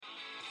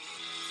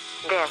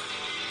This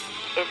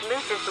is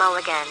Moose's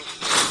Mulligan.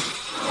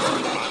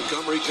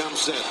 Montgomery comes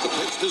set. The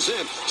pitch to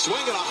Zim.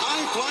 Swinging a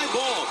high fly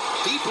ball.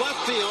 Deep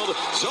left field.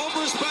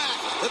 Zobrist back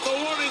at the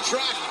warning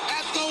track.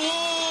 At the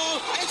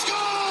wall. It's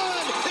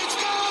gone! It's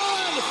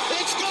gone!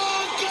 It's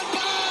gone!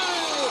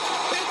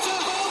 Goodbye! It's a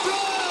home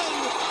run!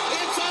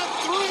 It's a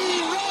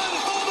 3-run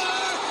homer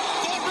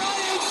for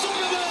Ryan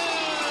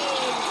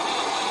Zimmerman!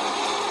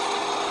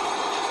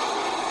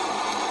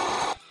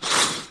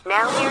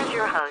 Now here's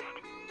your host,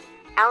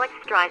 Alex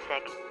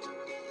Streisig.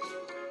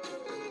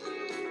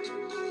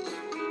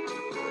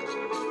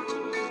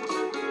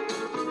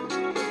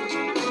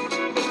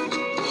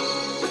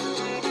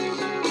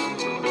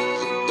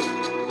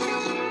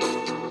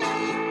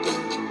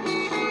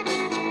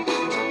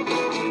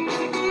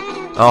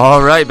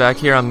 All right, back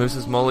here on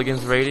Moose's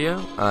Mulligans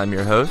Radio. I'm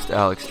your host,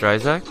 Alex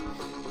Streisig.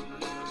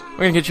 We're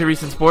going to get your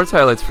recent sports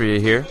highlights for you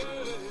here.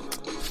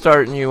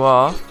 Starting you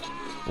off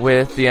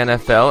with the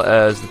NFL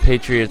as the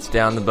Patriots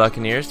down the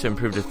Buccaneers to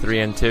improve to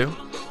 3-2.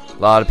 A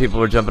lot of people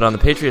were jumping on the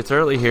Patriots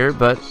early here,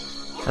 but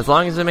as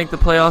long as they make the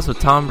playoffs with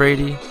Tom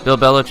Brady, Bill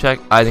Belichick,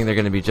 I think they're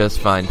going to be just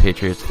fine,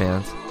 Patriots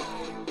fans.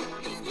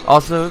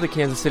 Also, the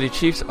Kansas City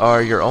Chiefs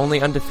are your only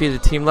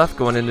undefeated team left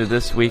going into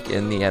this week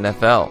in the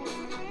NFL.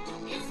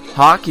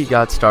 Hockey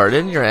got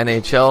started, your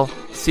NHL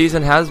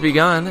season has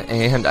begun,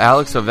 and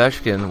Alex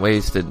Ovechkin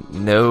wasted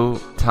no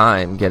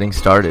time getting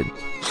started.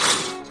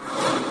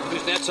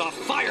 That's off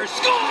fire.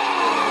 Score!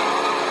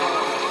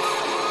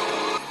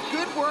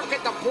 Good work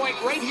at the point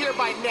right here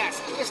by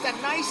Ness. Just a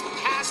nice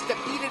pass to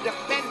beat a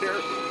defender,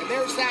 and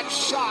there's that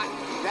shot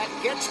that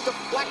gets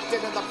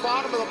deflected in the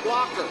bottom of the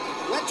blocker.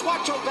 Let's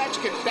watch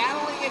Ovechkin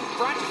battling in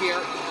front here.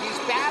 He's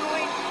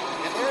battling,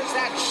 and there's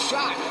that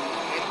shot.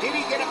 And did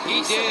he get a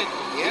piece of it?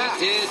 Yeah.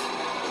 He did.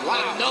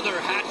 Wow. Another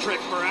hat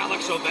trick for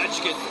Alex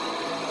Ovechkin.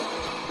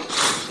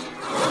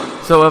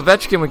 So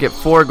Ovechkin would get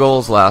 4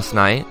 goals last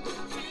night,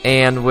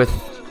 and with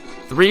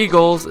 3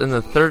 goals in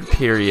the third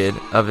period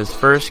of his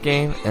first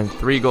game and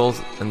 3 goals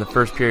in the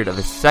first period of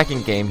his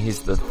second game,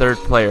 he's the third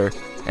player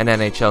in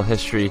NHL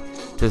history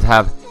to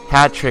have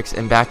hat tricks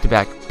in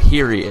back-to-back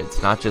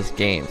periods, not just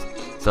games.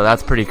 So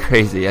that's pretty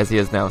crazy, as he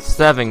has now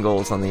 7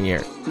 goals on the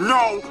year.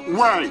 No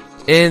way!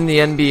 In the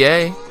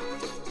NBA,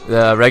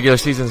 the regular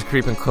season's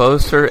creeping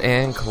closer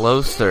and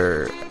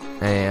closer,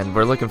 and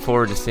we're looking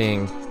forward to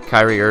seeing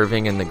Kyrie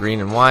Irving in the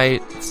green and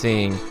white,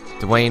 seeing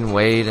Dwayne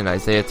Wade and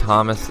Isaiah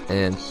Thomas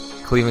in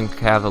Cleveland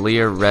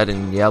Cavalier red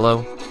and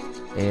yellow,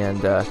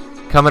 and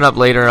coming up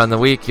later on the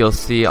week, you'll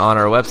see on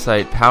our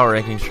website power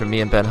rankings from me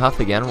and Ben Huff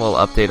again. We'll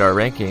update our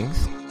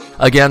rankings.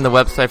 Again, the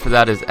website for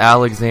that is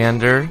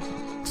Alexander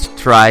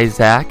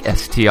Strizak,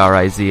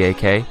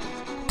 Strizak,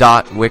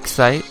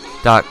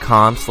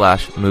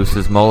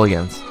 .wixsite.com/Moose's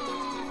Mulligans.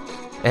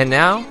 And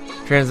now,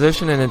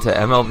 transitioning into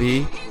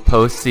MLB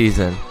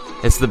postseason.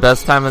 It's the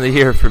best time of the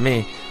year for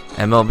me.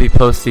 MLB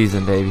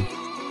postseason, baby.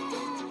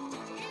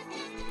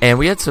 And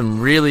we had some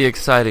really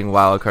exciting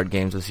wildcard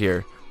games this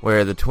year,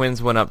 where the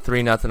Twins went up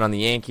 3-0 on the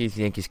Yankees.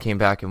 The Yankees came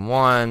back and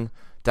won.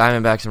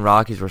 Diamondbacks and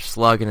Rockies were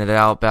slugging it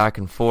out back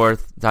and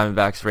forth.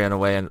 Diamondbacks ran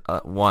away and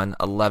won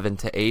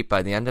 11-8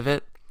 by the end of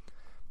it.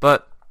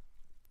 But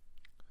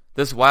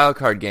this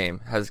wildcard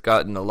game has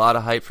gotten a lot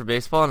of hype for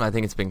baseball, and I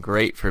think it's been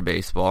great for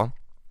baseball.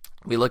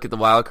 We look at the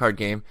wildcard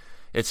game.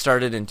 It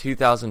started in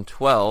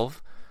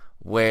 2012,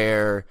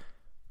 where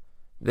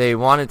they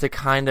wanted to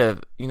kind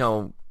of,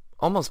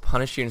 almost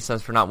punish you in a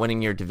sense for not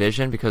winning your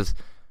division, because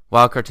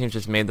wildcard teams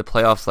just made the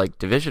playoffs like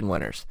division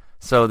winners.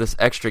 So this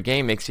extra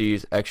game makes you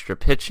use extra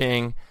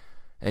pitching,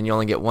 and you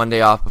only get 1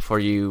 day off before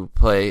you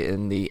play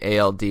in the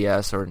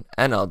ALDS or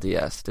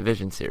NLDS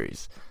division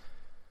series.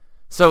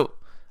 So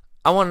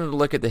I wanted to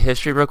look at the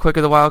history real quick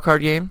of the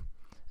wildcard game,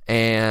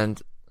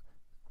 and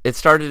it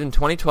started in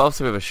 2012,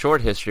 so we have a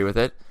short history with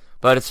it,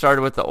 but it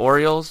started with the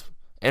Orioles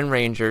and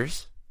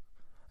Rangers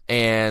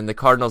and the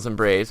Cardinals and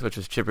Braves, which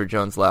was Chipper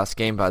Jones' last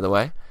game, by the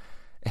way.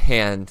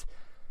 And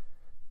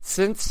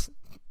since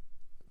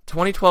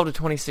 2012 to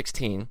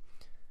 2016,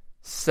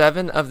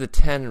 7 of the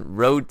 10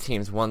 road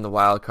teams won the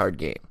wild card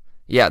game.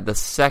 Yeah, the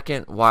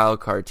second wild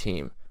card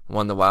team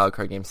won the wild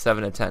card game,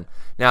 7 of 10.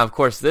 Now, of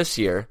course, this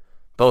year,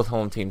 both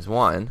home teams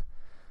won.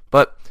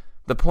 But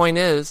the point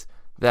is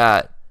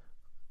that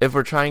if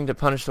we're trying to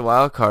punish the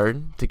wild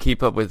card to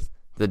keep up with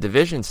the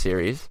division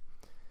series,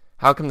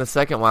 how come the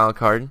second wild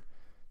card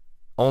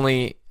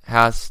only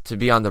has to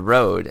be on the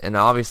road? And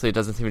obviously it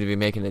doesn't seem to be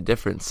making a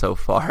difference so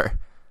far.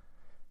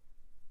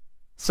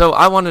 So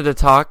I wanted to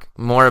talk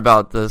more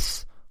about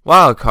this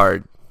wild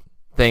card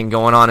thing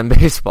going on in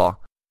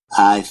baseball.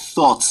 I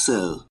thought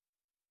so.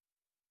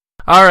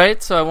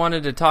 Alright, so I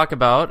wanted to talk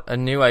about a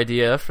new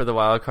idea for the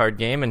wild card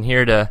game, and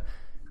here to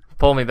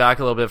pull me back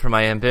a little bit from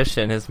my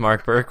ambition is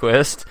Mark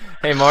Berquist.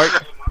 Hey, Mark.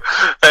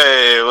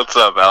 Hey, what's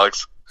up,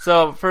 Alex?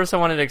 So first I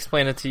wanted to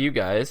explain it to you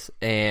guys,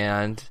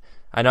 and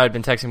I know I'd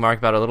been texting Mark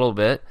about it a little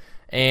bit,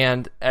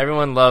 and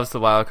everyone loves the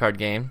wild card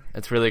game.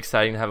 It's really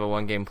exciting to have a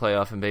one-game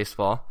playoff in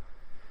baseball.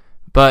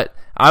 But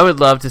I would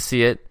love to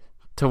see it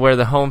to where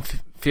the home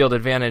field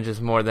advantage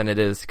is more than it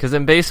is. Because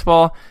in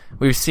baseball,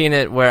 we've seen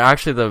it where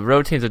actually the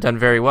road teams have done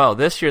very well.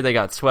 This year they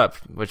got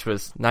swept, which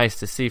was nice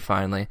to see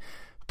finally.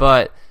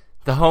 But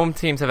the home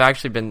teams have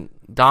actually been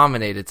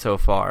dominated so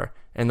far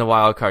in the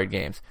wild card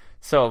games.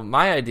 So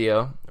my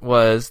idea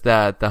was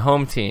that the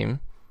home team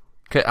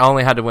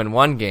only had to win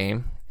one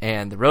game,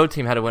 and the road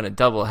team had to win a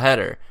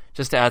doubleheader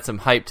just to add some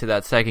hype to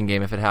that second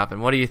game if it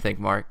happened. What do you think,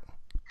 Mark?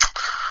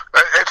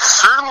 It's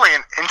certainly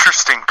an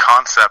interesting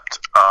concept,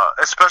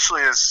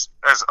 especially as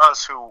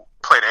us who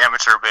played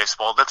amateur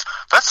baseball. That's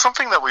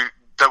something that we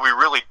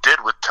really did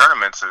with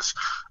tournaments.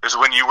 Is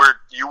when you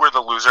were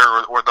the loser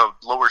or the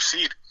lower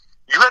seed,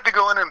 you had to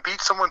go in and beat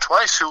someone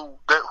twice who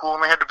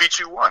only had to beat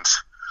you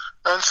once.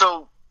 And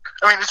so,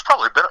 I mean, it's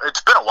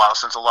been a while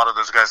since a lot of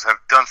those guys have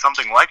done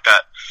something like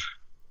that.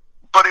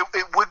 But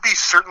it would be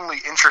certainly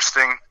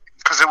interesting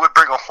because it would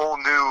bring a whole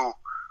new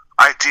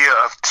idea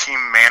of team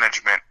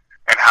management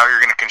and how you're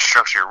going to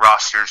construct your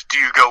rosters. Do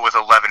you go with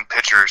 11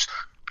 pitchers?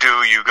 Do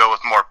you go with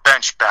more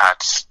bench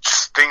bats?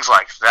 Just things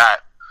like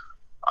that.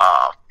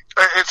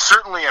 It's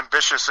certainly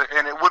ambitious,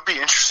 and it would be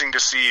interesting to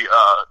see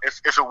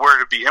if it were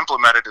to be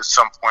implemented at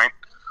some point,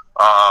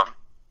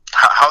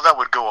 how that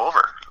would go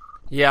over.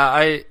 Yeah,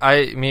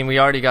 I mean, we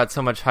already got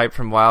so much hype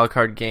from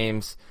wildcard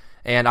games,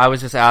 and I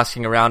was just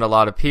asking around a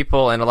lot of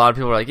people, and a lot of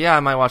people were like, yeah, I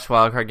might watch the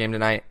wildcard game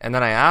tonight. And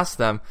then I asked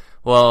them,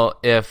 well,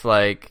 if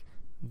like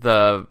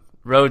the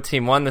road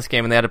team won this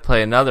game and they had to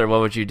play another, what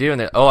would you do? And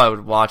they, I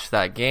would watch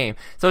that game.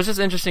 So it's just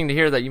interesting to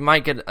hear that you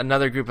might get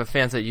another group of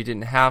fans that you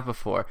didn't have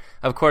before.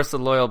 Of course, the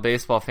loyal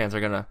baseball fans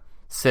are going to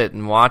sit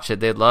and watch it.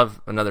 They'd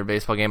love another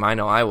baseball game. I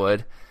know I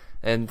would.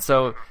 And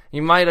so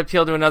you might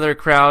appeal to another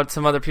crowd.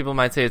 Some other people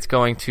might say it's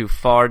going too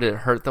far to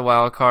hurt the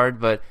wild card,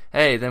 but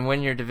hey, then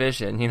win your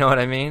division. You know what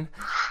I mean?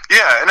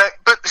 Yeah,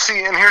 but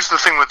see, and here's the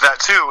thing with that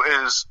too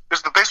is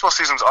the baseball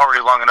season's already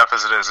long enough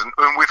as it is, and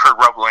we've heard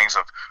rumblings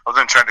of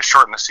them trying to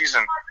shorten the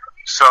season.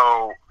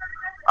 So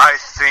I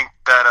think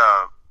that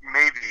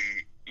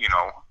maybe,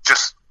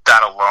 just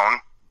that alone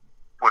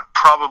would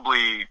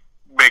probably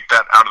make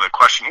that out of the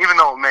question, even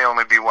though it may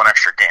only be one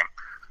extra game.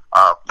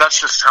 That's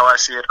just how I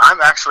see it.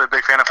 I'm actually a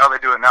big fan of how they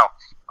do it now,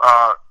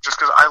 just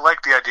because I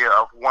like the idea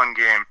of one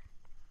game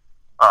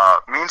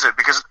means it.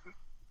 Because,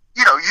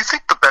 you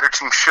think the better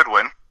team should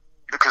win,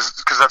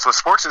 because that's what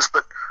sports is,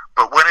 but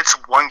when it's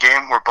one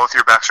game where both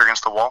your backs are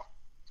against the wall,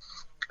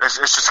 it's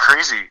just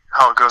crazy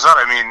how it goes out.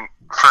 I mean,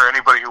 for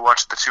anybody who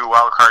watched the two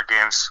wild card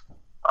games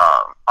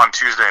on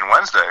Tuesday and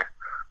Wednesday,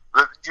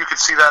 you could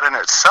see that in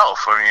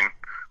itself. I mean,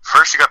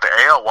 first you got the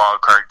AL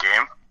wild card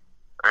game,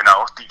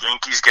 the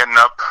Yankees getting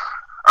up.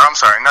 I'm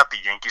sorry, not the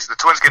Yankees. The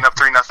Twins getting up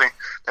 3-0,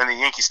 then the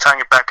Yankees tying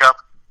it back up,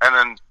 and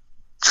then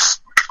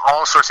just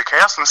all sorts of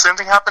chaos. And the same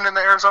thing happened in the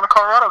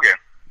Arizona-Colorado game.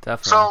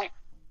 Definitely. So,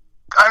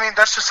 I mean,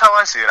 that's just how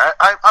I see it.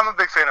 I'm a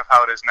big fan of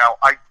how it is now.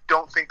 I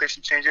don't think they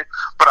should change it,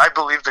 but I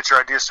believe that your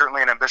idea is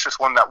certainly an ambitious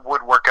one that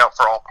would work out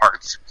for all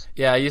parties.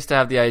 Yeah, I used to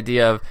have the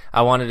idea of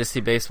I wanted to see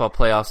baseball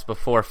playoffs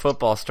before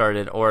football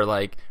started, or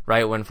like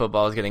right when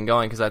football was getting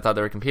going, because I thought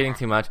they were competing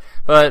too much.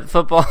 But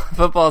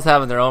football's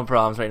having their own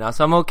problems right now,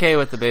 so I'm okay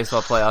with the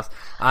baseball playoffs.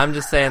 I'm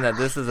just saying that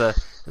this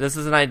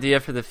is an idea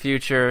for the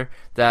future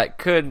that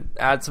could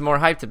add some more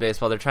hype to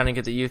baseball. They're trying to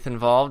get the youth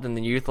involved, and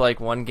the youth like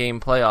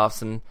one-game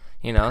playoffs, and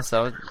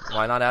so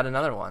why not add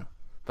another one?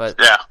 But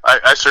yeah,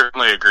 I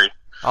certainly agree.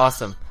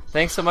 Awesome.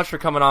 Thanks so much for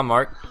coming on,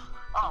 Mark.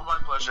 Oh, my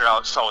pleasure,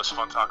 Alex. It's always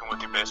fun talking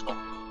with you baseball.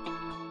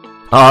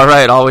 All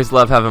right, always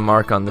love having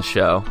Mark on the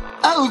show.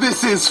 Oh,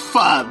 this is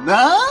fun, huh?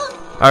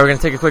 All right, we're going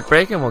to take a quick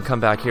break, and we'll come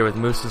back here with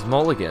Moose's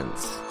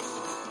Mulligans.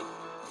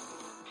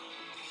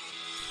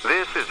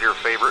 This is your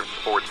favorite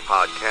sports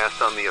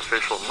podcast on the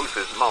official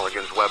Moose's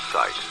Mulligans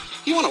website.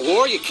 You want a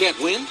war you can't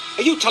win?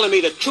 Are you telling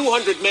me that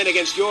 200 men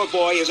against your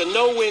boy is a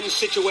no-win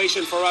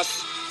situation for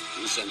us?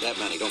 You send that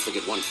many, don't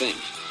forget one thing.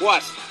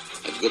 What?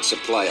 A good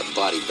supply of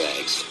body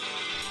bags.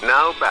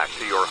 Now back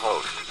to your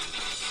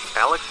host,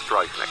 Alex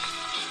Streisnick.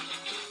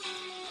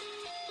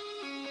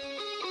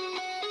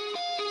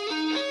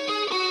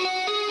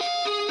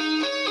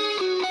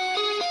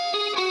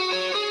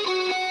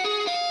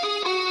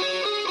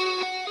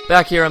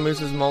 Back here on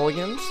Moose's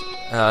Mulligans.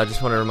 I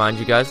just want to remind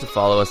you guys to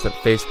follow us at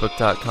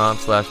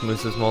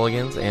facebook.com/Moose's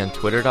Mulligans and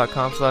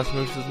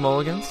twitter.com/Moose's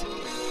Mulligans.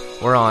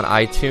 We're on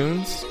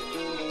iTunes,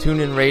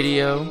 TuneIn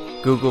Radio,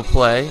 Google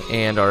Play,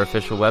 and our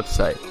official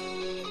website.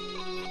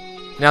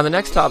 Now, the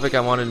next topic I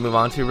wanted to move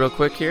on to real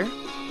quick here,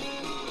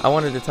 I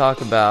wanted to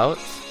talk about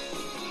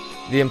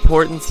the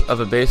importance of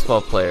a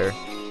baseball player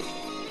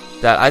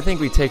that I think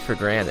we take for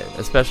granted,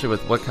 especially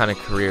with what kind of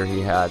career he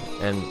had,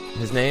 and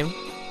his name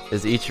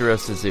is Ichiro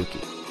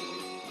Suzuki.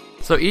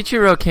 So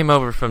Ichiro came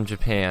over from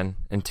Japan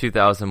in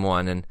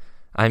 2001, and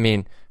I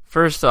mean,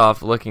 first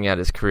off, looking at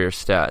his career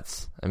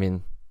stats, I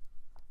mean,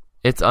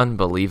 it's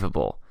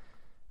unbelievable.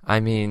 I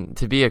mean,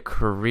 to be a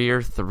career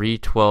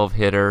 .312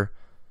 hitter,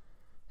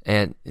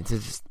 and to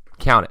just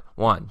count it,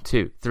 1,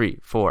 2, 3,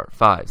 4,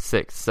 5,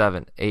 6,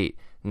 7, 8,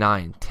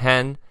 9,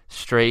 10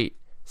 straight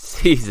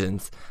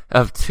seasons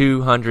of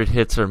 200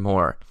 hits or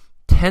more.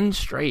 10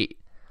 straight.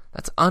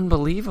 That's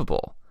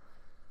unbelievable.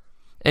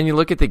 And you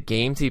look at the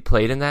games he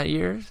played in that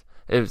year,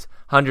 it was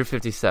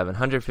 157,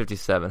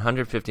 157,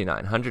 159,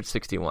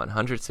 161,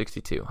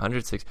 162,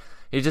 106.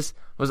 He just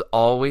was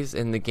always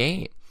in the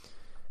game.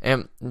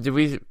 And do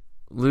we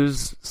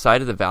lose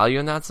sight of the value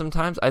in that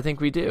sometimes? I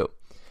think we do.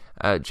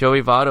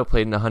 Joey Votto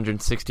played in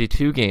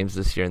 162 games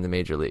this year in the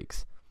major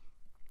leagues.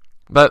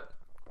 But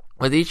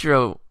with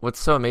Ichiro, what's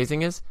so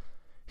amazing is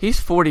he's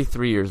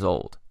 43 years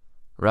old,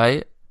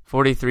 right?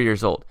 43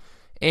 years old.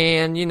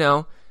 And,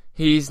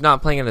 he's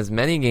not playing in as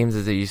many games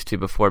as he used to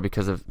before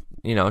because of,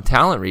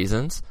 talent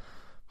reasons.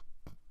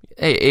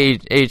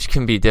 Age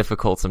can be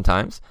difficult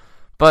sometimes.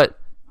 But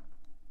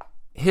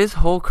his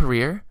whole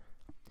career,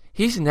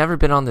 he's never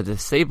been on the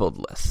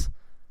disabled list.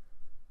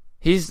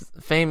 He's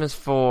famous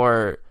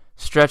for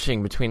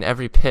stretching between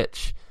every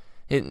pitch,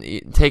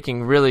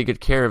 taking really good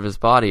care of his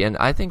body, and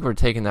I think we're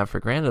taking that for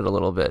granted a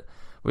little bit.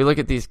 We look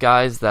at these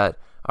guys that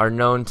are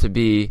known to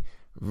be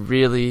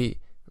really,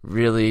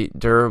 really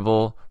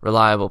durable,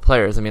 reliable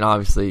players. I mean,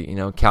 obviously,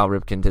 Cal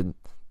Ripken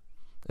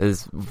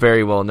is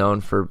very well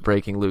known for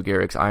breaking Lou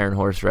Gehrig's Iron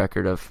Horse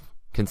record of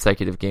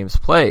consecutive games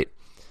played.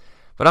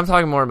 But I'm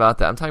talking more about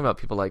that. I'm talking about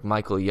people like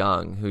Michael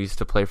Young, who used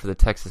to play for the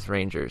Texas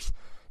Rangers,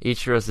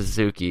 Ichiro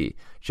Suzuki,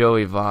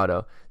 Joey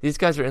Votto. These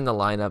guys are in the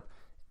lineup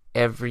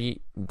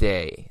every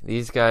day.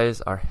 These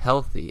guys are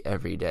healthy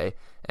every day.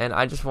 And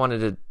I just wanted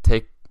to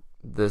take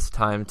this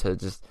time to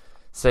just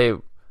say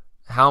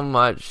how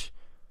much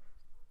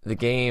the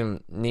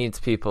game needs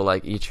people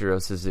like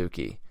Ichiro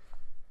Suzuki.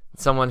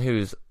 Someone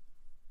who's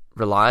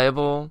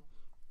reliable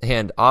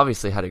and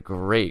obviously had a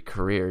great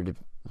career.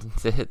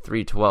 To hit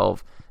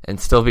 312 and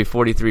still be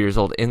 43 years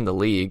old in the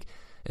league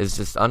is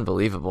just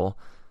unbelievable.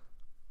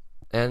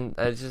 And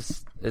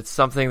it's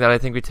something that I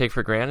think we take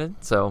for granted.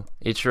 So,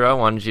 Ichiro, I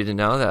wanted you to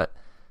know that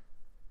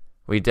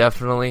we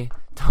definitely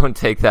don't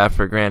take that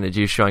for granted.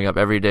 You showing up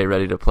every day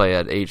ready to play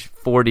at age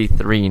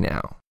 43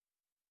 now.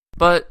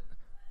 But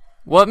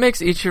what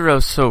makes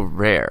Ichiro so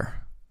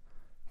rare?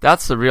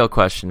 That's the real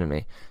question to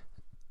me.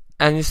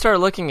 And you start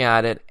looking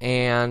at it,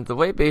 and the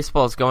way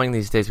baseball is going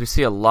these days, we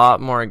see a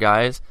lot more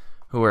guys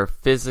who are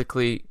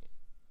physically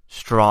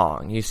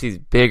strong. You see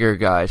bigger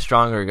guys,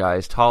 stronger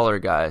guys, taller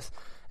guys.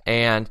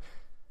 And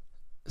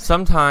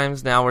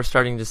sometimes now we're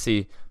starting to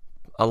see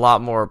a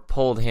lot more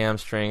pulled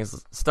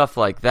hamstrings, stuff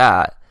like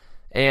that.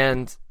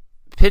 And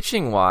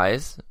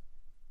pitching-wise,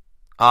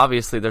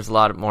 obviously there's a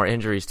lot more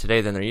injuries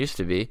today than there used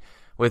to be,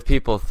 with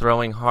people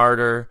throwing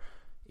harder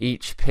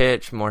each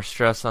pitch, more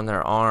stress on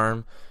their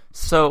arm.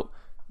 So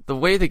the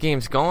way the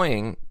game's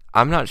going,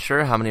 I'm not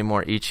sure how many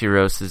more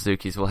Ichiro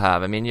Suzukis we'll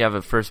have. I mean, you have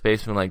a first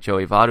baseman like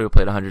Joey Votto who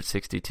played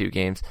 162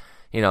 games,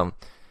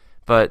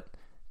 but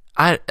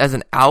as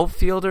an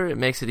outfielder, it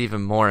makes it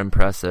even more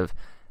impressive.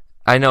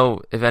 I know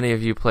if any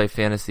of you play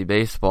fantasy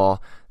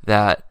baseball,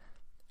 that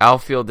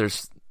outfield,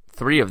 there's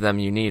 3 of them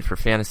you need for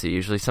fantasy,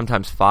 usually,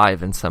 sometimes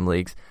 5 in some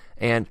leagues,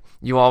 and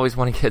you always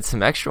want to get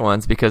some extra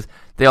ones because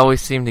they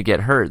always seem to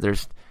get hurt.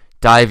 There's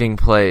diving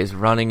plays,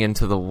 running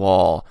into the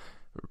wall,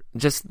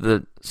 just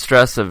the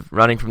stress of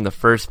running from the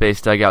first base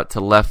dugout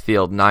to left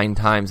field 9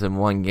 times in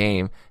one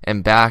game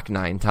and back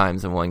 9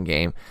 times in one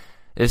game.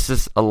 It's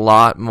just a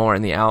lot more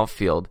in the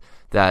outfield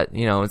that,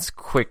 it's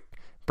quick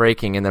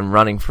breaking and then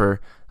running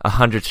for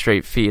 100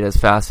 straight feet as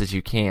fast as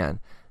you can.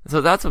 So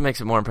that's what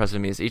makes it more impressive to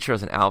me, is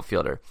Ichiro's an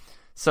outfielder.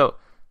 So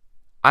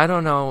I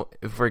don't know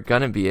if we're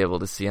going to be able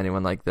to see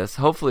anyone like this.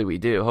 Hopefully we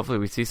do. Hopefully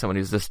we see someone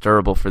who's this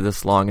durable for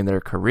this long in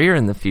their career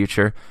in the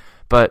future.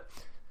 But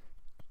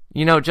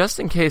just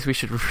in case, we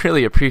should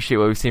really appreciate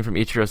what we've seen from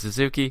Ichiro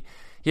Suzuki.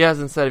 He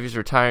hasn't said if he's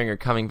retiring or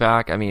coming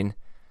back. I mean,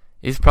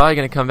 he's probably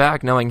going to come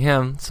back knowing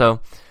him.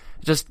 So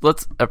just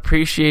let's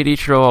appreciate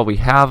Ichiro while we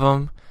have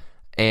him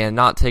and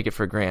not take it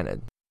for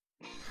granted.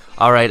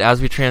 All right,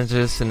 as we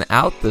transition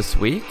out this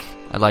week,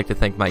 I'd like to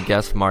thank my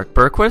guest, Mark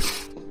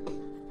Berquist.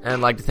 And I'd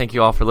like to thank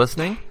you all for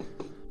listening.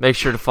 Make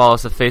sure to follow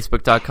us at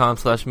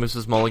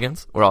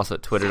facebook.com/MoosesMulligans. We're also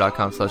at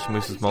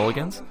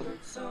twitter.com/MoosesMulligans.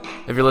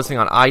 If you're listening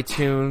on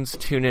iTunes,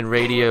 TuneIn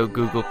Radio,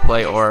 Google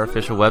Play, or our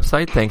official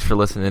website, thanks for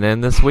listening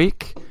in this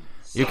week.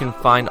 You can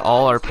find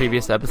all our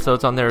previous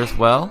episodes on there as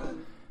well,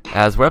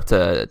 as we're up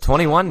to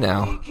 21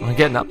 now. We're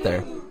getting up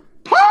there.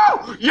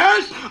 Woo!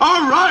 Yes!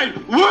 All right!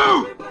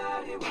 Woo!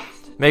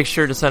 Make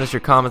sure to send us your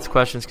comments,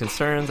 questions,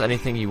 concerns,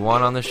 anything you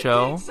want on the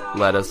show.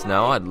 Let us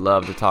know. I'd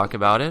love to talk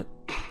about it.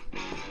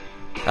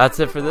 That's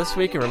it for this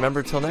week, and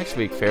remember, till next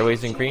week,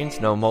 fairways and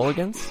greens, no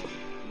mulligans.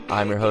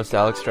 I'm your host,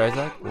 Alex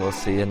Stryzak. We'll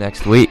see you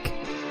next week.